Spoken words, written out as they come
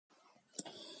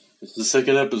It's the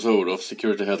second episode of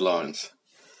Security Headlines,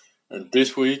 and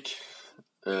this week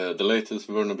the latest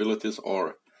vulnerabilities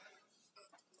are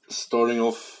starting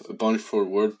off a bunch for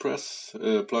WordPress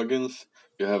plugins.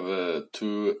 You have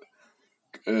two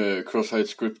cross-site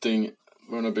scripting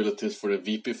vulnerabilities for the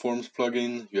VP Forms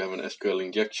plugin. You have an SQL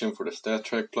injection for the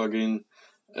StatTrack plugin,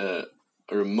 a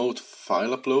remote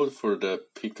file upload for the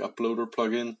Pick Uploader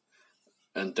plugin,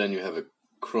 and then you have a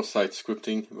cross-site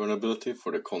scripting vulnerability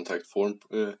for the Contact Form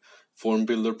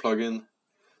Builder plugin,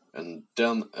 and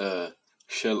then a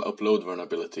shell upload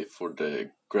vulnerability for the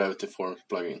Gravity Forms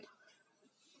plugin.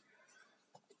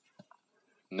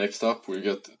 Next up, we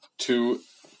got two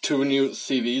new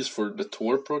CVs for the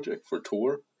Tor project, for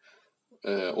Tor,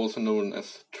 also known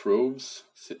as Troves,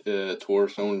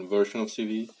 Tor's own version of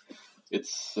CV.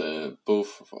 It's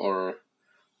both are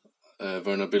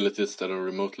vulnerabilities that are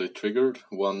remotely triggered.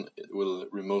 One will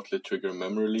remotely trigger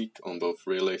memory leak on both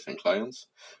relays and clients,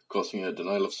 causing a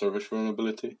denial of service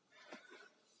vulnerability.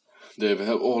 They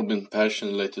have all been patched in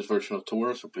the latest version of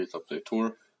Tor, so please update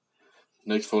Tor.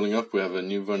 Next, following up, we have a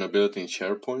new vulnerability in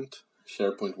SharePoint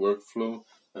workflow,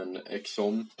 and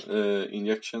XOM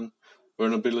injection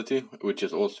vulnerability, which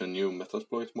is also a new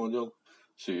Metasploit module.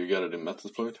 So you get it in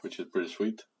Metasploit, which is pretty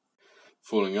sweet.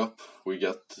 Following up, we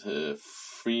got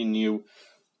three new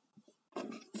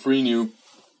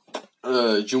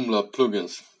Joomla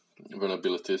plugins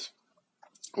vulnerabilities.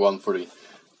 One for the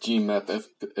Gmap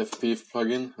FPF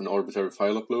plugin, an arbitrary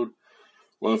file upload.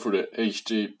 One for the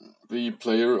HTTP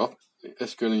player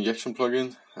SQL injection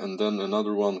plugin, and then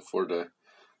another one for the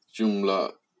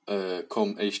Joomla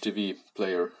com HTTP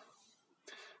player,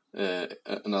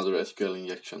 another SQL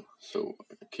injection. So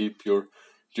keep your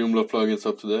Joomla plugins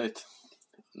up to date.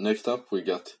 Next up, we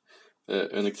got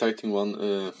an exciting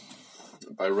one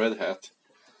by Red Hat.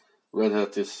 Red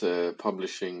Hat is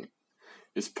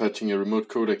patching a remote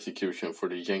code execution for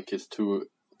the Jenkins 2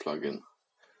 plugin.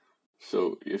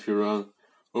 So if you run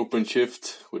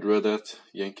OpenShift with Red Hat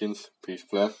Jenkins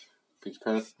Peachpath,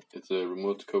 it's a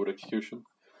remote code execution.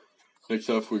 Next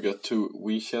up, we got two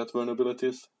WeChat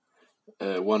vulnerabilities.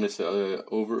 One is a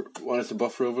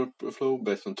buffer overflow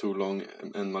based on too long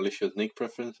and malicious nick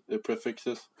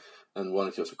prefixes, and one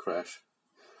is just a crash.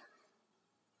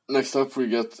 Next up, we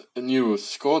got a new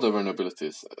SCADA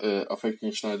vulnerabilities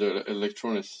affecting Schneider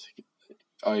Electronics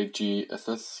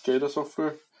IGSS SCADA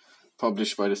software,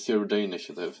 published by the Zero Day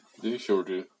Initiative. They showed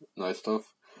you nice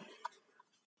stuff.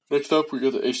 Next up, we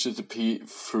got the HTTP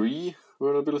free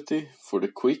vulnerability for the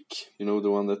QUIC, the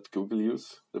one that Google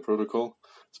use, the protocol.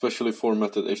 Specially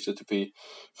formatted HTTP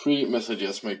free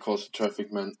messages may cause a traffic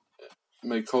management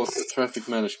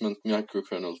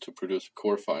microkernel to produce a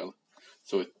core file,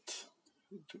 so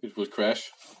it will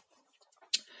crash.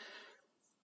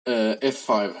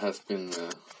 F5 has been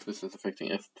this is affecting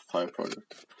F5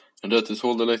 project, and that is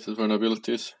all the latest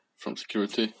vulnerabilities from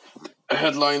Security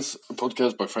Headlines, a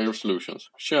podcast by Fire Solutions.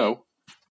 Ciao.